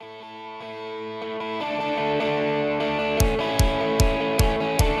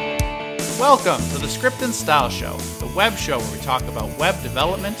Welcome to the Script and Style Show, the web show where we talk about web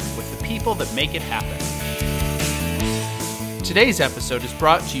development with the people that make it happen. Today's episode is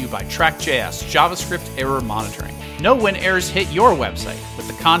brought to you by Track.js JavaScript Error Monitoring. Know when errors hit your website with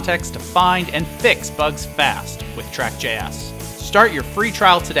the context to find and fix bugs fast with Track.js. Start your free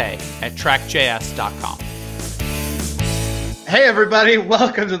trial today at trackjs.com. Hey everybody,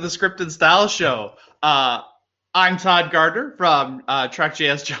 welcome to the Script and Style Show. I'm Todd Gardner from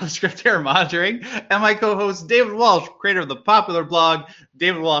Track.js JavaScript Error Monitoring, and my co-host David Walsh, creator of the popular blog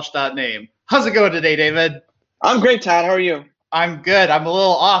davidwalsh.name. How's it going today, David? I'm great, Todd. How are you? I'm good. I'm a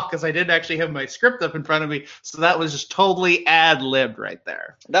little off because I didn't actually have my script up in front of me, so that was just totally ad-libbed right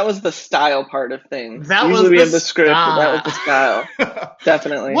there. That was the style part of things. Usually we have the script, but that was the style.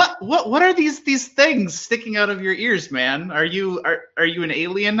 Definitely. What are these things sticking out of your ears, man? Are you an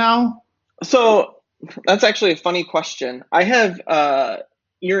alien now? So that's actually a funny question. I have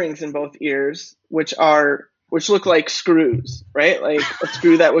earrings in both ears, which look like screws, right? Like a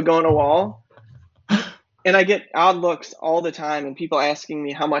screw that would go in a wall. And I get odd looks all the time and people asking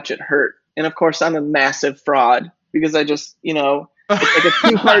me how much it hurt. And of course, I'm a massive fraud because I just, it's like a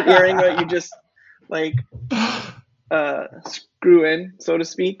two-part earring that you just like screw in, so to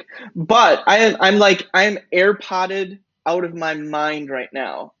speak. But I'm AirPodded out of my mind right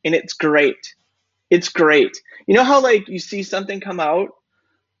now, and it's great. It's great. You know how like you see something come out,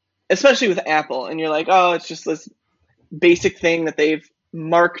 especially with Apple, and you're like, oh, it's just this basic thing that they've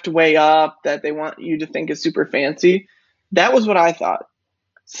marked way up that they want you to think is super fancy. That was what I thought.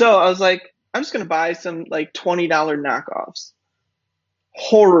 So I was like, I'm just going to buy some like $20 knockoffs.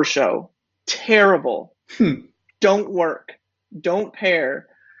 Horror show. Terrible. Don't work. Don't pair.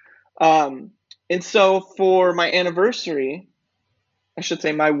 And so for my anniversary, I should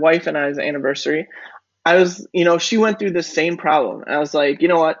say my wife and I's anniversary, I was, she went through the same problem. I was like, you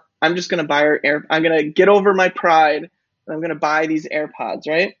know what? I'm just going to buy her I'm going to get over my pride. I'm going to buy these AirPods,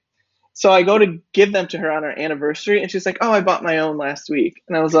 right? So I go to give them to her on our anniversary, and she's like, oh, I bought my own last week.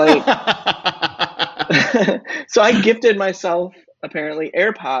 And I was like, so I gifted myself, apparently,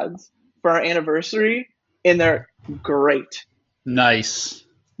 AirPods for our anniversary, and they're great. Nice.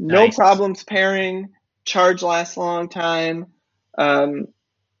 No problems pairing. Charge lasts a long time.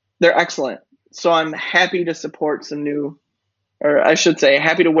 They're excellent. So I'm happy to support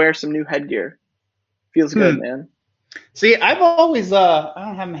happy to wear some new headgear. Feels good, man. See, I've always, I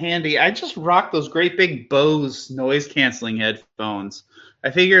don't have them handy. I just rock those great big Bose noise canceling headphones.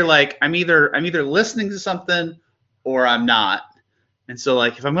 I figure like I'm either listening to something or I'm not. And so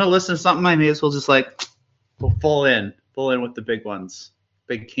like if I'm going to listen to something, I may as well just like go full in with the big ones,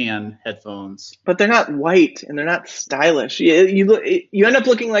 big can headphones. But they're not white and they're not stylish. You end up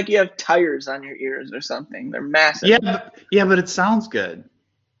looking like you have tires on your ears or something. They're massive. Yeah, but it sounds good.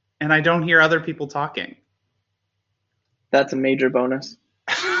 And I don't hear other people talking. That's a major bonus.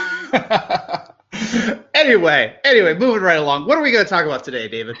 Anyway, moving right along. What are we going to talk about today,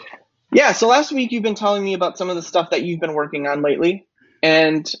 David? Yeah, so last week you've been telling me about some of the stuff that you've been working on lately,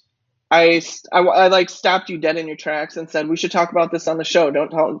 and I stopped you dead in your tracks and said we should talk about this on the show.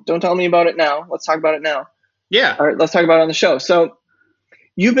 Don't tell me about it now. Let's talk about it now. Yeah. All right, let's talk about it on the show. So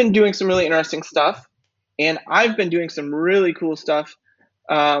you've been doing some really interesting stuff, and I've been doing some really cool stuff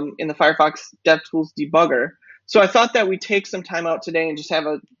in the Firefox DevTools debugger. So I thought that we'd take some time out today and just have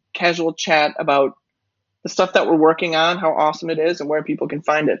a casual chat about the stuff that we're working on, how awesome it is, and where people can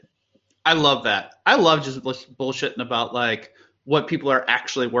find it. I love that. I love just bullshitting about like what people are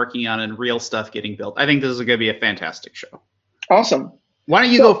actually working on and real stuff getting built. I think this is going to be a fantastic show. Awesome. Why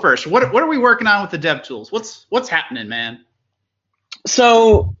don't you go first? What are we working on with the DevTools? What's happening, man?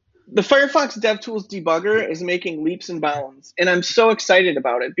 So the Firefox DevTools debugger is making leaps and bounds, and I'm so excited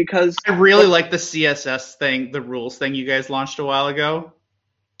about it because I really like the CSS thing, the rules thing you guys launched a while ago.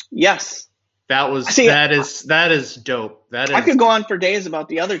 Yes. That is dope. I could go on for days about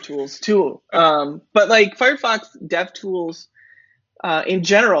the other tools too. But like Firefox DevTools in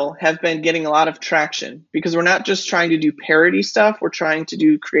general have been getting a lot of traction because we're not just trying to do parody stuff, we're trying to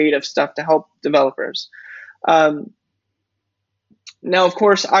do creative stuff to help developers. Now, of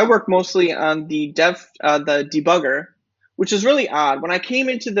course, I work mostly on the debugger, which is really odd. When I came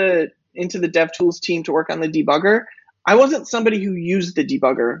into the DevTools team to work on the debugger, I wasn't somebody who used the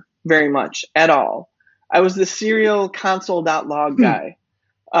debugger very much at all. I was the serial console.log guy.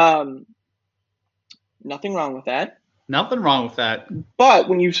 Nothing wrong with that. Nothing wrong with that. But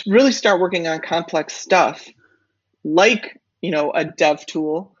when you really start working on complex stuff, like a dev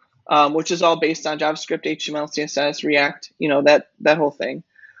tool, which is all based on JavaScript, HTML, CSS, React, that whole thing,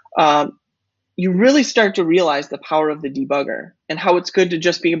 you really start to realize the power of the debugger and how it's good to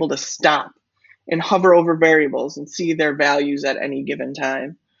just be able to stop and hover over variables and see their values at any given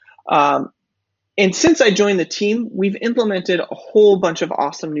time. And since I joined the team, we've implemented a whole bunch of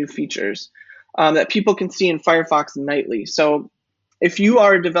awesome new features that people can see in Firefox nightly. So if you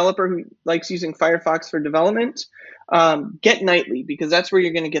are a developer who likes using Firefox for development, get Nightly, because that's where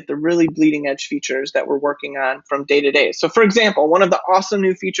you're going to get the really bleeding edge features that we're working on from day to day. So for example, one of the awesome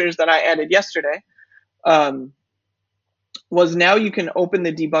new features that I added yesterday was now you can open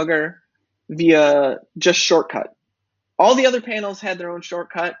the debugger via just shortcut. All the other panels had their own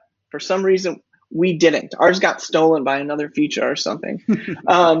shortcut. For some reason, we didn't. Ours got stolen by another feature or something.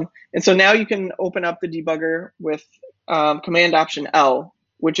 And so now you can open up the debugger with Command Option L,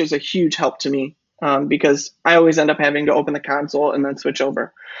 which is a huge help to me because I always end up having to open the console and then switch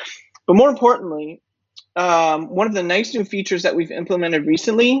over. But more importantly, one of the nice new features that we've implemented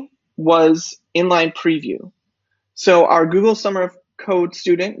recently was inline preview. So our Google Summer of Code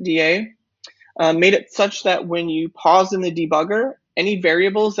student, DA, made it such that when you pause in the debugger, any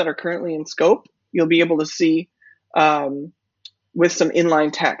variables that are currently in scope, you'll be able to see with some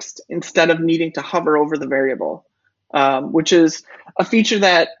inline text instead of needing to hover over the variable, which is a feature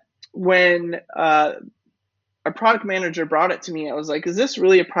that when our product manager brought it to me, I was like, is this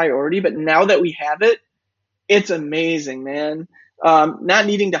really a priority? But now that we have it, it's amazing, man. Not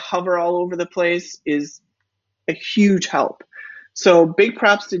needing to hover all over the place is a huge help. So big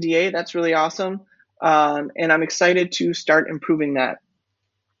props to DA. That's really awesome. And I'm excited to start improving that.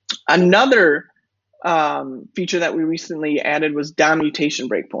 Another feature that we recently added was DOM mutation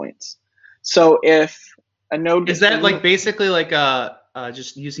breakpoints. So if a node is that like basically like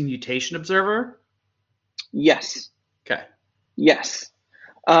just using mutation observer? Yes. Okay. Yes.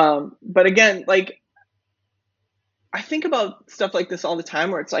 But again, like I think about stuff like this all the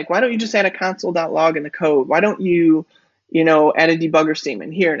time where it's like, why don't you just add a console.log in the code? Why don't you add a debugger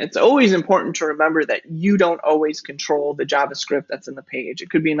statement here? And it's always important to remember that you don't always control the JavaScript that's in the page. It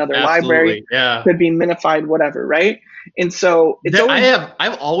could be another library, yeah. Could be minified, whatever, right? And so it's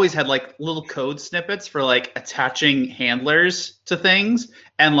I've always had like little code snippets for like attaching handlers to things,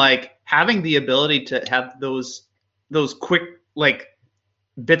 and like having the ability to have those quick like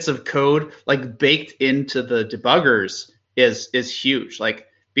bits of code like baked into the debuggers is huge. Like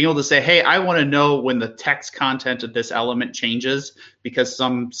being able to say, hey, I want to know when the text content of this element changes because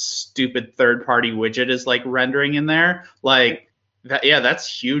some stupid third-party widget is like rendering in there. Like that, yeah, that's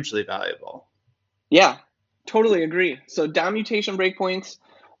hugely valuable. Yeah, totally agree. So DOM mutation breakpoints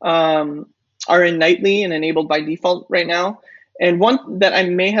are in Nightly and enabled by default right now. And one that I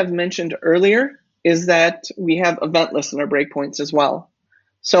may have mentioned earlier is that we have event listener breakpoints as well.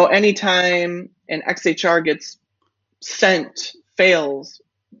 So anytime an XHR gets sent, fails,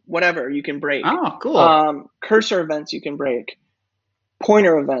 whatever, you can break. Oh, cool. Cursor events you can break.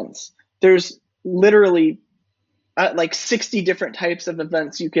 Pointer events. There's literally like 60 different types of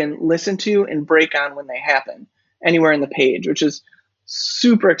events you can listen to and break on when they happen anywhere in the page, which is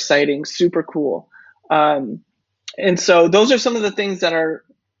super exciting, super cool. And so those are some of the things that are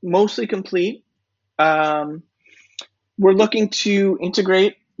mostly complete. We're looking to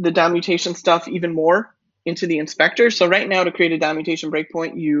integrate the DOM mutation stuff even more into the inspector. So right now, to create a DOM mutation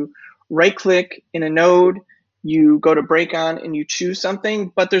breakpoint, you right-click in a node, you go to break on, and you choose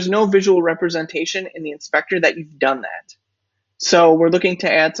something, but there's no visual representation in the inspector that you've done that. So we're looking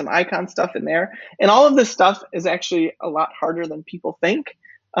to add some icon stuff in there. And all of this stuff is actually a lot harder than people think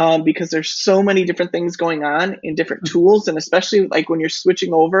because there's so many different things going on in different tools, and especially like when you're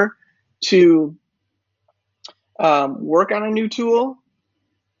switching over to work on a new tool,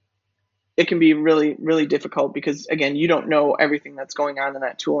 it can be really, really difficult because, again, you don't know everything that's going on in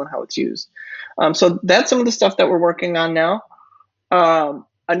that tool and how it's used. So that's some of the stuff that we're working on now.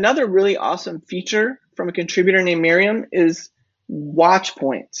 Another really awesome feature from a contributor named Miriam is watch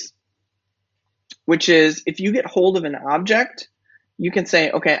points, which is if you get hold of an object, you can say,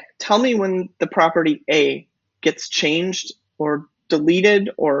 okay, tell me when the property A gets changed or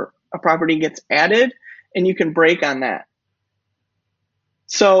deleted or a property gets added, and you can break on that.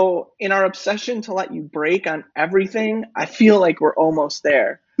 So in our obsession to let you break on everything, I feel like we're almost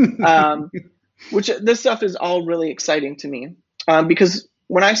there, which this stuff is all really exciting to me because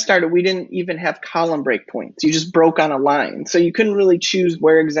when I started, we didn't even have column breakpoints. You just broke on a line. So you couldn't really choose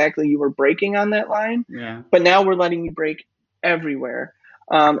where exactly you were breaking on that line. Yeah. But now we're letting you break everywhere.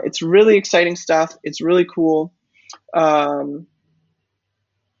 It's really exciting stuff. It's really cool. And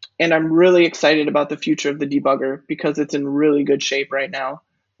I'm really excited about the future of the debugger because it's in really good shape right now.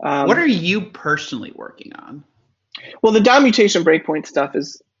 What are you personally working on? Well, the DOM mutation breakpoint stuff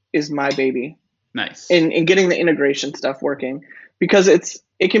is my baby. Nice. and getting the integration stuff working, because it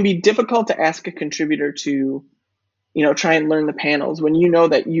can be difficult to ask a contributor to, try and learn the panels when you know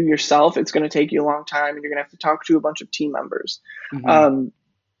that you yourself, it's going to take you a long time and you're going to have to talk to a bunch of team members. Hmm.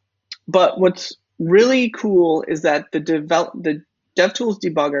 But what's really cool is that the DevTools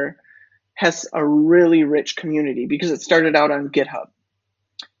debugger has a really rich community because it started out on GitHub.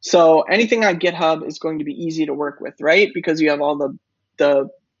 So anything on GitHub is going to be easy to work with, right? Because you have all the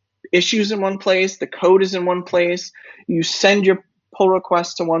issues in one place, the code is in one place, you send your pull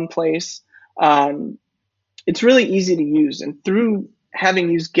requests to one place. It's really easy to use. And through having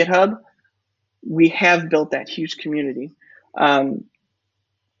used GitHub, we have built that huge community. And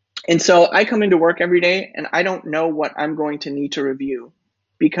so I come into work every day and I don't know what I'm going to need to review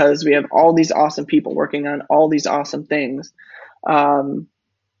because we have all these awesome people working on all these awesome things.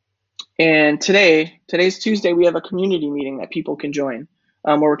 And today's Tuesday, we have a community meeting that people can join,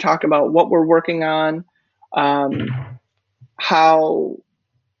 where we're talking about what we're working on, how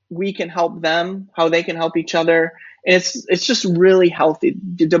we can help them, how they can help each other. And it's just really healthy.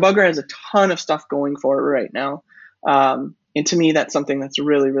 The debugger has a ton of stuff going for it right now. And to me, that's something that's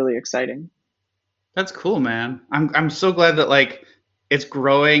really, really exciting. That's cool, man. I'm so glad that like it's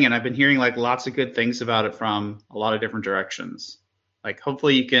growing, and I've been hearing like lots of good things about it from a lot of different directions. Like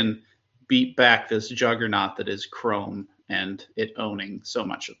hopefully you can beat back this juggernaut that is Chrome and it owning so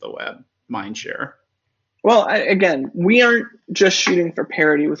much of the web mindshare. Well, again, we aren't just shooting for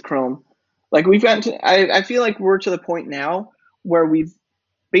parity with Chrome. Like we've gotten to, I feel like we're to the point now where we've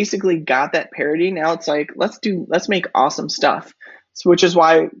basically got that parity. Now it's like, let's make awesome stuff. So, which is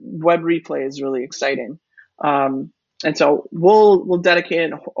why Web Replay is really exciting. And so we'll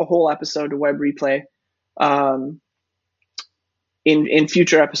dedicate a whole episode to Web Replay in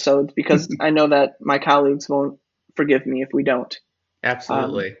future episodes, because I know that my colleagues won't forgive me if we don't.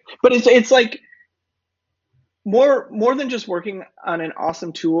 Absolutely. But it's like more than just working on an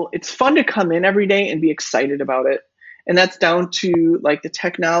awesome tool. It's fun to come in every day and be excited about it. And that's down to like the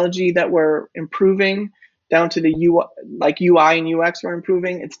technology that we're improving, down to the UI and UX we're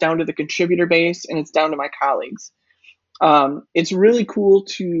improving. It's down to the contributor base, and it's down to my colleagues. It's really cool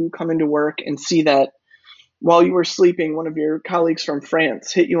to come into work and see that while you were sleeping, one of your colleagues from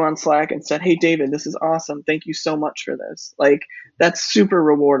France hit you on Slack and said, "Hey, David, this is awesome. Thank you so much for this." Like, that's super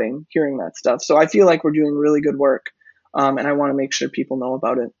rewarding hearing that stuff. So I feel like we're doing really good work, and I want to make sure people know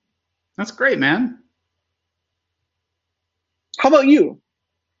about it. That's great, man. How about you?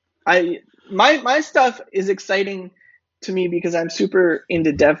 My stuff is exciting to me because I'm super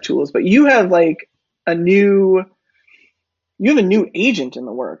into DevTools, but you have like a new agent in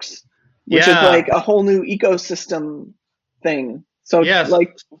the works, which is like a whole new ecosystem thing. So yes.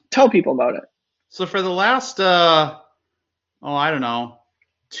 Like, tell people about it. So for the last, I don't know,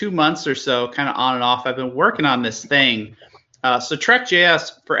 2 months or so, kind of on and off, I've been working on this thing. So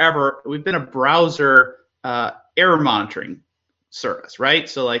Track.js forever, we've been a browser error monitoring service, right?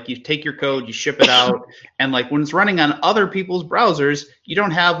 So like you take your code, you ship it out, and like when it's running on other people's browsers, you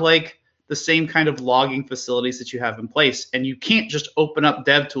don't have like the same kind of logging facilities that you have in place. And you can't just open up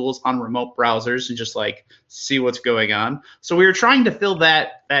DevTools on remote browsers and just like see what's going on. So we were trying to fill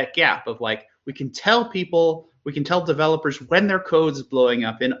that gap of like, we can tell developers when their code is blowing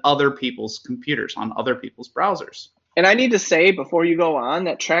up in other people's computers, on other people's browsers. And I need to say before you go on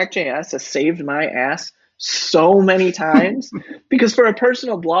that Track.js has saved my ass so many times because for a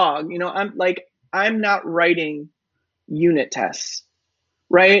personal blog, I'm not writing unit tests,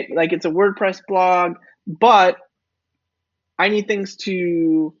 right? Like it's a WordPress blog, but I need things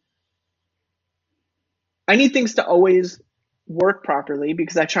to always work properly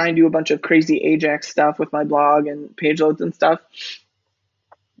because I try and do a bunch of crazy Ajax stuff with my blog and page loads and stuff.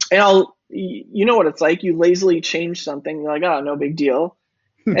 And you know what it's like. You lazily change something. You're like, oh, no big deal.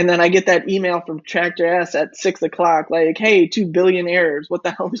 And then I get that email from Track.js at 6:00, like, "Hey, 2 billion errors. What the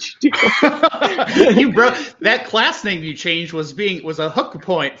hell did you do?" That class name you changed was a hook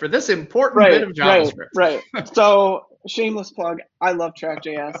point for this important bit of JavaScript. Right. So shameless plug. I love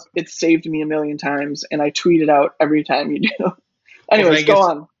Track.js. It's saved me a million times, and I tweet it out every time you do. Anyways, go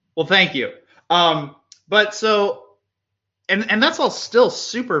on. Well, thank you. But so, and that's all still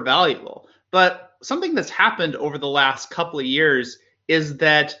super valuable. But something that's happened over the last couple of years is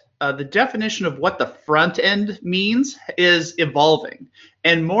that the definition of what the front end means is evolving.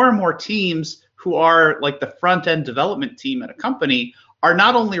 And more teams who are like the front end development team at a company are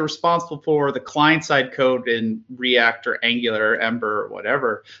not only responsible for the client side code in React or Angular or Ember or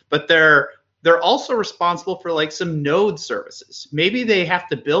whatever, but they're also responsible for like some node services. Maybe they have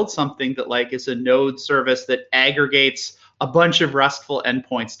to build something that like is a node service that aggregates a bunch of RESTful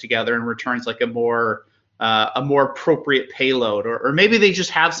endpoints together and returns like a more appropriate payload, or maybe they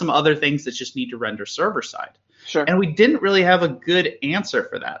just have some other things that just need to render server side. Sure. And we didn't really have a good answer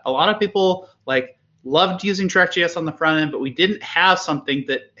for that. A lot of people like loved using Track.js on the front end, but we didn't have something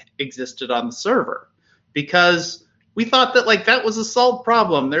that existed on the server because we thought that like that was a solved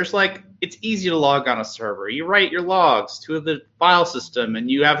problem. There's like, it's easy to log on a server. You write your logs to the file system and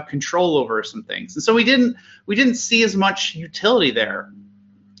you have control over some things. And so we didn't see as much utility there.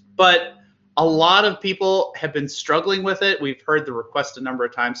 But a lot of people have been struggling with it. We've heard the request a number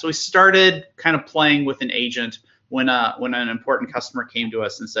of times. So we started kind of playing with an agent when an important customer came to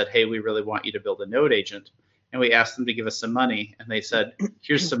us and said, hey, we really want you to build a node agent. And we asked them to give us some money. And they said,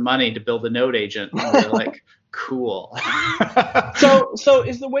 here's some money to build a node agent. And we're like, cool. So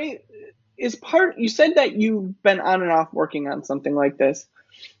is the way, you said that you've been on and off working on something like this.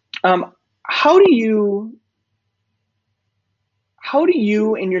 How do you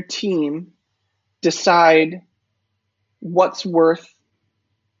and your team decide what's worth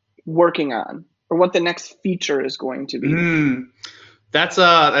working on or what the next feature is going to be? That's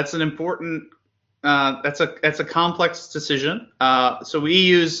an important that's a complex decision. So we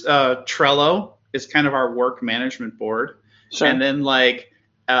use Trello is kind of our work management board. Sure. And then like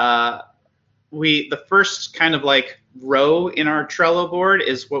the first kind of like row in our Trello board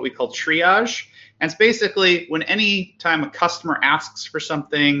is what we call triage. And it's basically when any time a customer asks for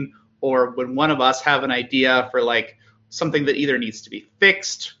something or when one of us have an idea for like something that either needs to be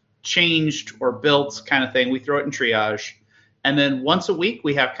fixed, changed, or built kind of thing, we throw it in triage. And then once a week,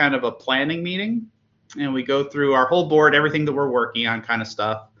 we have kind of a planning meeting and we go through our whole board, everything that we're working on kind of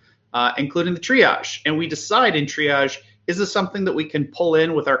stuff, including the triage. And we decide in triage, is this something that we can pull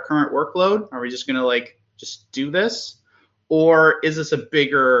in with our current workload? Are we just going to like just do this? Or is this a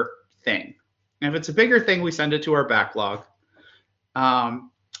bigger thing? And if it's a bigger thing, we send it to our backlog.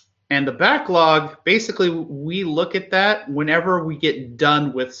 And the backlog, basically, we look at that whenever we get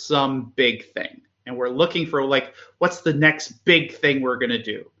done with some big thing. And we're looking for like, what's the next big thing we're going to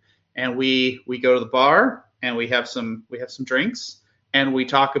do? And we go to the bar and we have some drinks and we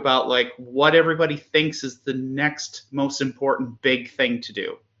talk about like what everybody thinks is the next most important big thing to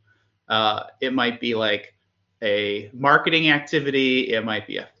do. It might be like a marketing activity, it might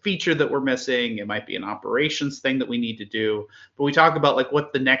be a feature that we're missing, it might be an operations thing that we need to do, but we talk about like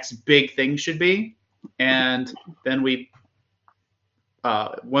what the next big thing should be, and then we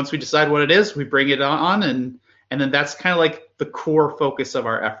once we decide what it is, we bring it on, and then that's kind of like the core focus of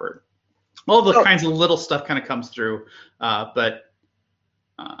our effort. All the kinds of little stuff kind of comes through, but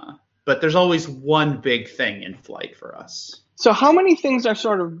there's always one big thing in flight for us. So how many things are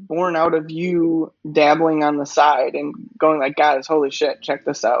sort of born out of you dabbling on the side and going like, guys, holy shit, check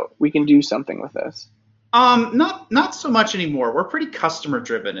this out. We can do something with this. Not so much anymore. We're pretty customer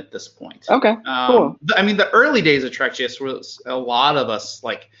driven at this point. Okay, cool. I mean, the early days of Track.js was a lot of us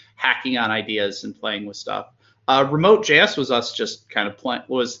like hacking on ideas and playing with stuff. Remote.js was us just kind of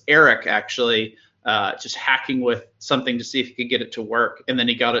was Eric actually just hacking with something to see if he could get it to work. And then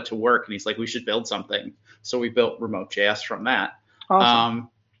he got it to work and he's like, we should build something. So we built Remote.js from that. Awesome.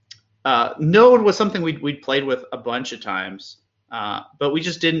 Node was something we'd played with a bunch of times, but we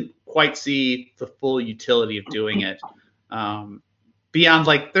just didn't quite see the full utility of doing it. Beyond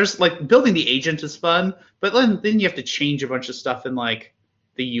like, there's like building the agent is fun, but then you have to change a bunch of stuff in like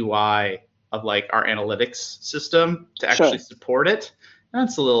the UI of like our analytics system to actually support it. That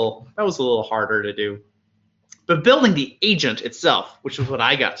was a little harder to do. But building the agent itself, which is what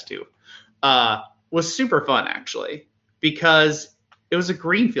I got to do, was super fun actually, because it was a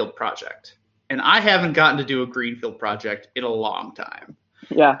greenfield project. And I haven't gotten to do a greenfield project in a long time.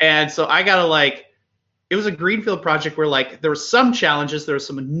 Yeah. And so I got to it was a greenfield project where like there were some challenges, there was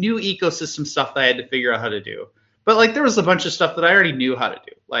some new ecosystem stuff that I had to figure out how to do. But like there was a bunch of stuff that I already knew how to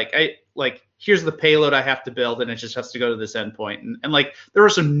do. Here's the payload I have to build and it just has to go to this endpoint. And like there were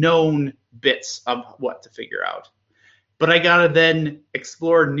some known bits of what to figure out. But I gotta then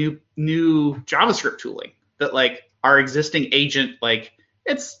explore new JavaScript tooling that like our existing agent, like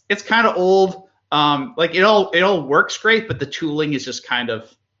it's kind of old. Like it all works great, but the tooling is just kind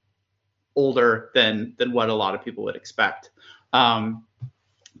of older than what a lot of people would expect.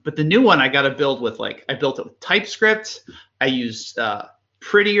 But the new one I got to build with I built it with TypeScript. I used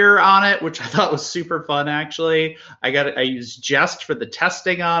Prettier on it, which I thought was super fun actually. I used Jest for the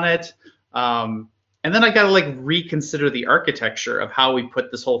testing on it. And then I got to reconsider the architecture of how we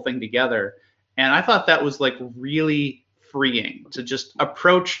put this whole thing together. And I thought that was really freeing to just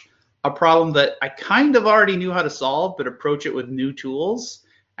approach a problem that I kind of already knew how to solve, but approach it with new tools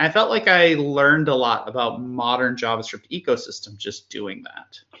And I felt like I learned a lot about modern JavaScript ecosystem just doing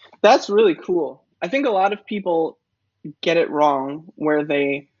that. That's really cool. I think a lot of people get it wrong where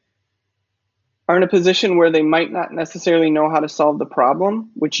they are in a position where they might not necessarily know how to solve the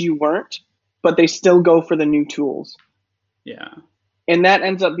problem, which you weren't, but they still go for the new tools. Yeah. And that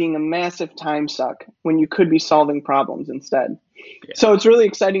ends up being a massive time suck when you could be solving problems instead. Yeah. So it's really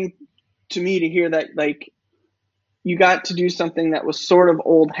exciting to me to hear that, like, you got to do something that was sort of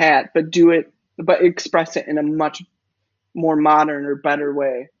old hat, but express it in a much more modern or better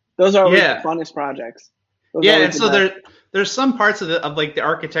way. Those are always the funnest projects. Yeah, and so there's some parts of like the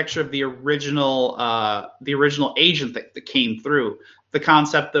architecture of the original agent that came through. The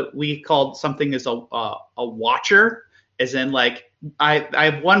concept that we called something as a watcher, as in like I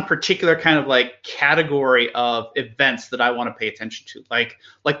have one particular kind of like category of events that I want to pay attention to, like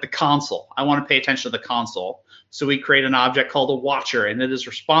the console. I want to pay attention to the console. So we create an object called a watcher, and it is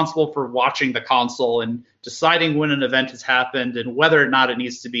responsible for watching the console and deciding when an event has happened and whether or not it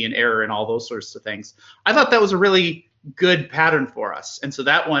needs to be an error and all those sorts of things. I thought that was a really good pattern for us, and so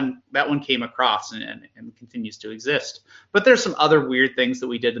that one came across and continues to exist. But there's some other weird things that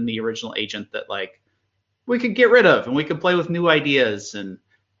we did in the original agent that like we could get rid of, and we could play with new ideas and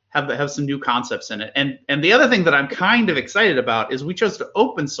have some new concepts in it. And the other thing that I'm kind of excited about is we chose to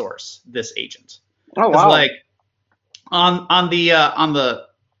open source this agent. Oh wow! Like on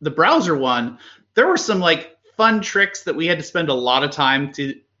the browser one, there were some like fun tricks that we had to spend a lot of time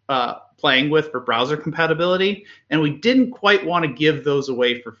to playing with for browser compatibility, and we didn't quite want to give those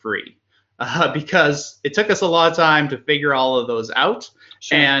away for free because it took us a lot of time to figure all of those out.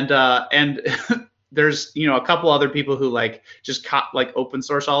 Sure. And there's a couple other people who like just like open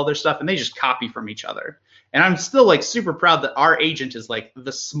source all their stuff, and they just copy from each other. And I'm still like super proud that our agent is like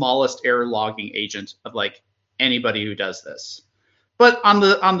the smallest error logging agent of like anybody who does this. But on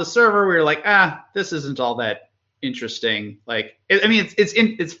the server, we were like, this isn't all that interesting. Like,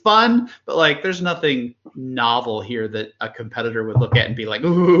 it's fun, but like, there's nothing novel here that a competitor would look at and be like,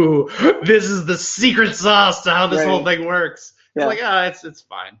 ooh, this is the secret sauce to how this whole thing works. Yeah. It's like, it's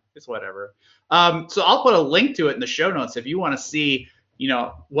fine. It's whatever. So I'll put a link to it in the show notes if you want to see,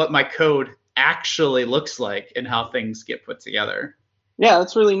 what my code actually looks like and how things get put together. Yeah,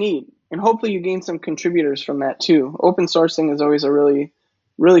 that's really neat. And hopefully you gain some contributors from that too. Open sourcing is always a really,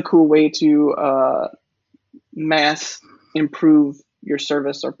 really cool way to mass improve your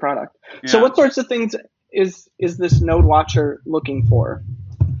service or product. Yeah. So what sorts of things is this Node Watcher looking for?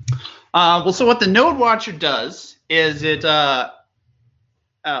 So what the Node Watcher does is it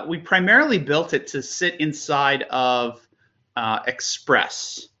we primarily built it to sit inside of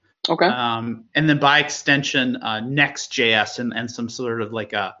Express. Okay. And then by extension, Next.js and some sort of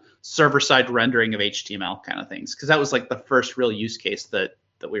like a server-side rendering of HTML kind of things, because that was like the first real use case that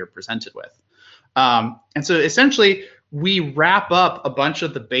we were presented with. And so essentially, we wrap up a bunch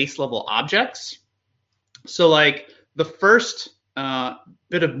of the base level objects. So like the first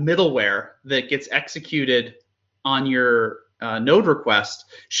bit of middleware that gets executed on your node request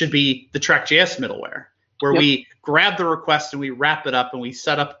should be the track.js middleware, where we grab the request and we wrap it up and we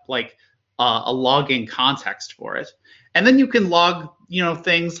set up like a logging context for it. And then you can log,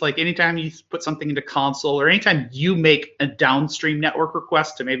 things like anytime you put something into console or anytime you make a downstream network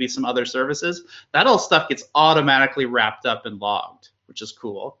request to maybe some other services, that all stuff gets automatically wrapped up and logged, which is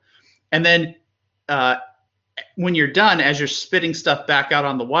cool. And then when you're done, as you're spitting stuff back out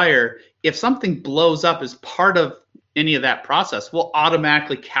on the wire, if something blows up as part of any of that process, we'll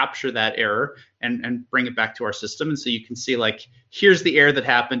automatically capture that error and bring it back to our system. And so you can see like, here's the error that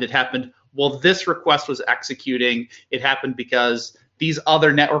happened. It happened while this request was executing. It happened because these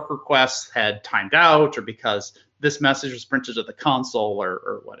other network requests had timed out, or because this message was printed to the console,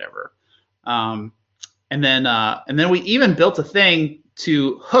 or whatever. And then we even built a thing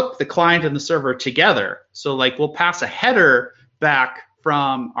to hook the client and the server together. So like we'll pass a header back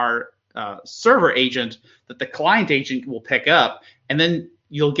from our server agent that the client agent will pick up, and then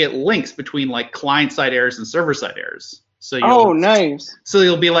you'll get links between like client-side errors and server-side errors. So nice. So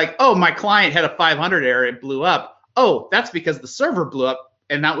you'll be like, oh, my client had a 500 error, it blew up. Oh, that's because the server blew up,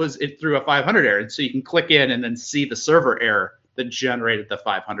 and it threw a 500 error. And so you can click in and then see the server error that generated the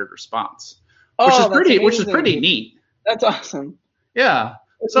 500 response, which is pretty neat. That's awesome. Yeah.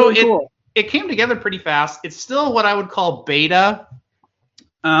 That's so really cool. It came together pretty fast. It's still what I would call beta.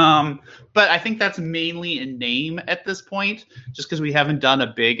 But I think that's mainly in name at this point, just because we haven't done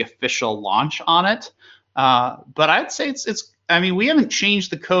a big official launch on it. But I'd say we haven't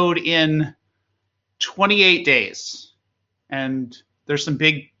changed the code in 28 days, and there's some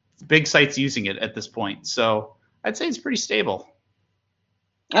big sites using it at this point. So I'd say it's pretty stable.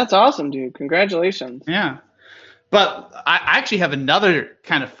 That's awesome, dude. Congratulations. Yeah. But I actually have another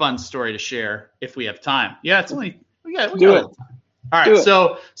kind of fun story to share if we have time. Yeah, it's only we got a Do it. little time. All right, Do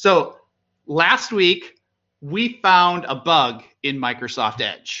it. so last week we found a bug in Microsoft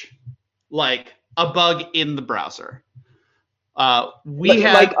Edge, like a bug in the browser. We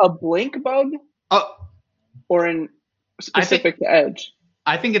had like a blink bug oh, or in specific to Edge?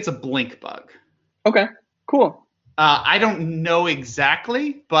 I think it's a blink bug. Okay, cool. I don't know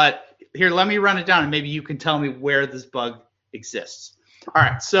exactly, but here, let me run it down and maybe you can tell me where this bug exists. All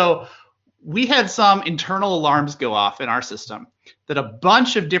right, so we had some internal alarms go off in our system that a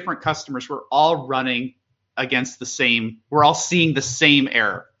bunch of different customers were all running against we're all seeing the same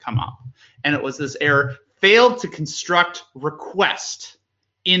error come up. And it was this error, failed to construct request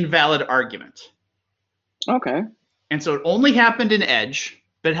invalid argument. Okay. And so it only happened in Edge,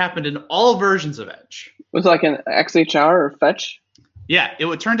 but it happened in all versions of Edge. Was it like an XHR or fetch? Yeah,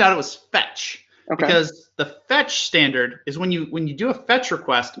 it turned out it was fetch. Okay. Because the fetch standard is when you do a fetch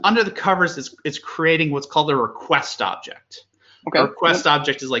request, under the covers it's creating what's called a request object. Okay. A request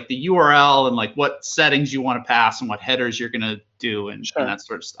object is like the URL and like what settings you want to pass and what headers you're going to do and that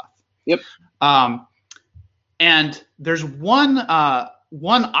sort of stuff. Yep. And there's one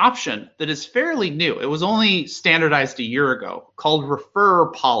option that is fairly new. It was only standardized a year ago, called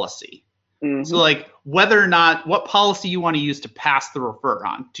referrer policy. Mm-hmm. So like whether or not what policy you want to use to pass the refer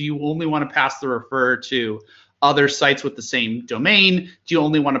on. Do you only want to pass the refer to other sites with the same domain? Do you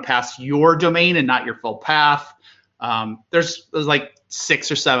only want to pass your domain and not your full path? There's like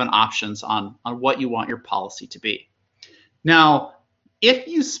 6 or 7 options on what you want your policy to be. Now, if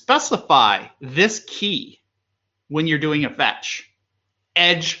you specify this key when you're doing a fetch,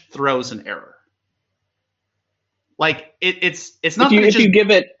 Edge throws an error. Like it's not if you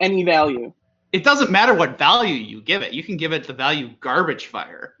give it any value. It doesn't matter what value you give it. You can give it the value garbage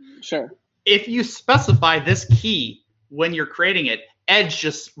fire. Sure. If you specify this key when you're creating it, Edge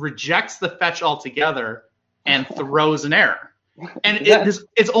just rejects the fetch altogether and throws an error. And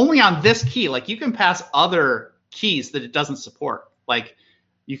it's only on this key. Like you can pass other keys that it doesn't support. Like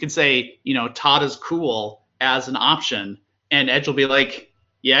you can say, Todd is cool as an option, and Edge will be like,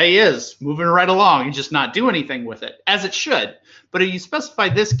 yeah, he is, moving right along and just not do anything with it, as it should. But if you specify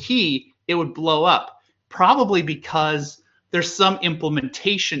this key, it would blow up, probably because there's some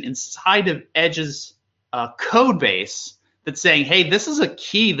implementation inside of Edge's code base that's saying, hey, this is a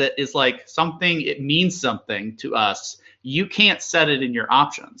key that is like something, it means something to us. You can't set it in your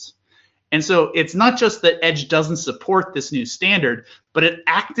options. And so it's not just that Edge doesn't support this new standard, but it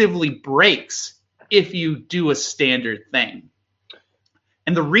actively breaks if you do a standard thing.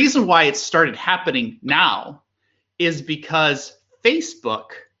 And the reason why it started happening now is because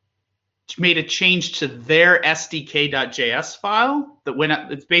Facebook made a change to their SDK.js file that went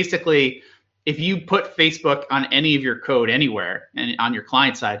up. It's basically, if you put Facebook on any of your code anywhere and on your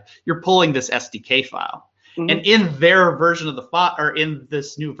client side, you're pulling this SDK file. Mm-hmm. And in their version of the file, or in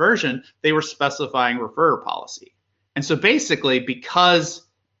this new version, they were specifying referrer policy. And so basically, because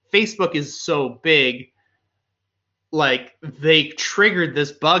Facebook is so big, like they triggered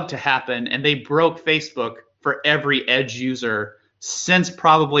this bug to happen and they broke Facebook for every Edge user since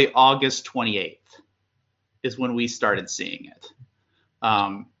probably August 28th is when we started seeing it.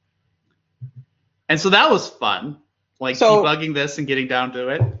 And so that was fun, like debugging this and getting down to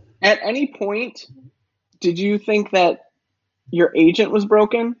it. At any point, did you think that your agent was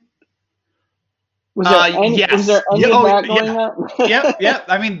broken? Was there any of that going on? Yeah.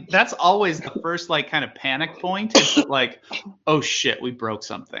 I mean, that's always the first like kind of panic point. Is that, like, oh shit, we broke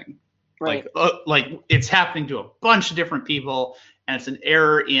something. Right. Like it's happening to a bunch of different people, and it's an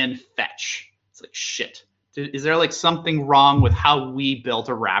error in fetch. It's like shit. Is there like something wrong with how we built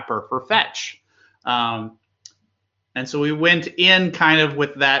a wrapper for fetch? And so we went in kind of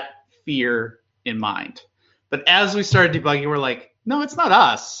with that fear in mind. But as we started debugging, we're like, no, it's not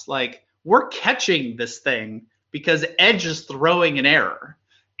us. Like, we're catching this thing because Edge is throwing an error.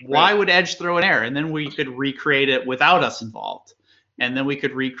 Why would Edge throw an error? And then we could recreate it without us involved. And then we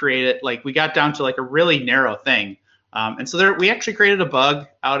could recreate it. Like we got down to like a really narrow thing. And so we actually created a bug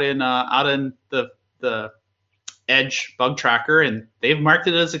out in the Edge bug tracker, and they've marked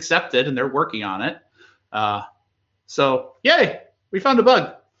it as accepted, and they're working on it. So yay, we found a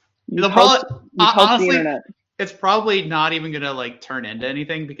bug. Honestly, it's probably not even gonna like turn into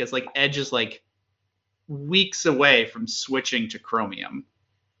anything because like Edge is like weeks away from switching to Chromium.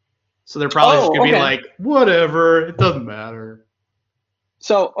 So they're probably just gonna be like, whatever, it doesn't matter.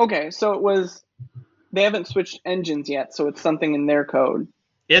 So they haven't switched engines yet, so it's something in their code.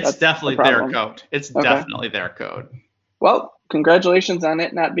 It's definitely their code. It's definitely their code. Well, congratulations on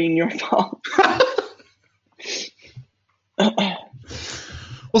it not being your fault.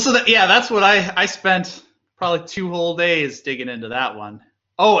 Well, so that's what I spent probably 2 whole days digging into that one.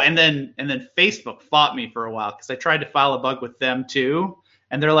 Oh, and then Facebook fought me for a while because I tried to file a bug with them too,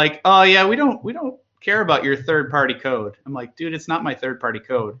 and they're like, "Oh yeah, we don't care about your third-party code." I'm like, "Dude, it's not my third-party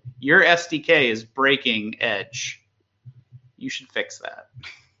code. Your SDK is breaking Edge. You should fix that."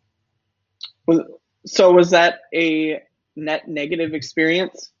 So was that a net negative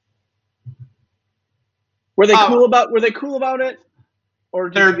experience? Were they cool about it? Or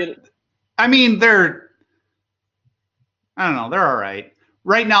did you get it? I mean, I don't know, they're all right.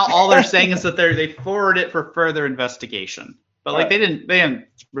 Right now, all they're saying is that they forward it for further investigation. But like they haven't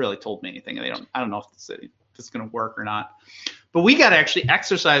really told me anything. I don't know if it's going to work or not. But we got to actually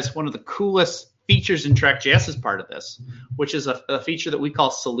exercise one of the coolest features in TrackJS as part of this, which is a feature that we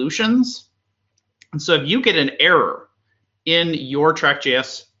call solutions. And so if you get an error in your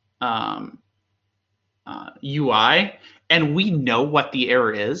TrackJS UI, and we know what the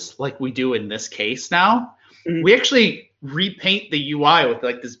error is, like we do in this case now, we actually repaint the UI with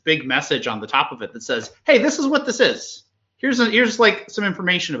like this big message on the top of it that says, "Hey, this is what this is. Here's like some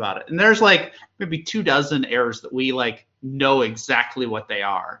information about it." And there's like maybe 24 errors that we like know exactly what they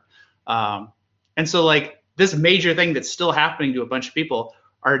are. And so like this major thing that's still happening to a bunch of people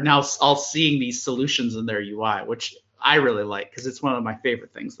are now all seeing these solutions in their UI, which I really like because it's one of my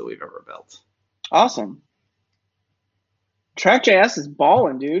favorite things that we've ever built. Awesome. TrackJS is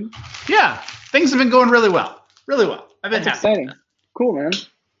balling, dude. Yeah, things have been going really well. Really well. I've been happy. Exciting. Cool, man.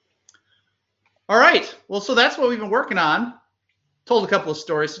 All right. Well, so that's what we've been working on. Told a couple of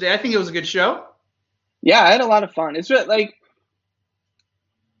stories today. I think it was a good show. Yeah, I had a lot of fun. It's like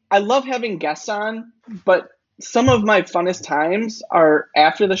I love having guests on, but some of my funnest times are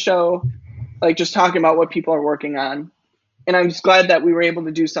after the show, like just talking about what people are working on. And I'm just glad that we were able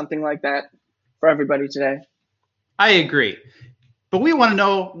to do something like that for everybody today. I agree. But we want to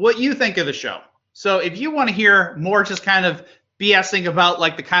know what you think of the show. So if you want to hear more just kind of BSing about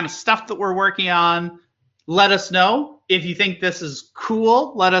like the kind of stuff that we're working on, let us know. If you think this is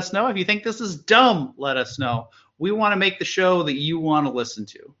cool, let us know. If you think this is dumb, let us know. We want to make the show that you want to listen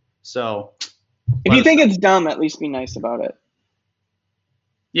to. So if you think it's dumb, at least be nice about it.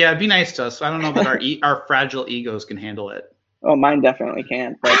 Yeah, be nice to us. I don't know that our fragile egos can handle it. Oh, mine definitely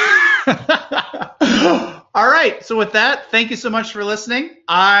can't. But... All right. So with that, thank you so much for listening.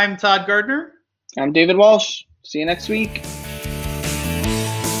 I'm Todd Gardner. I'm David Walsh. See you next week.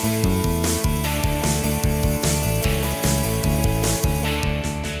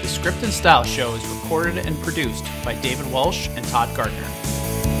 The Script and Style Show is recorded and produced by David Walsh and Todd Gardner.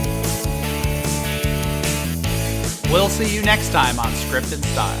 We'll see you next time on Script and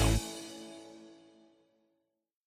Style.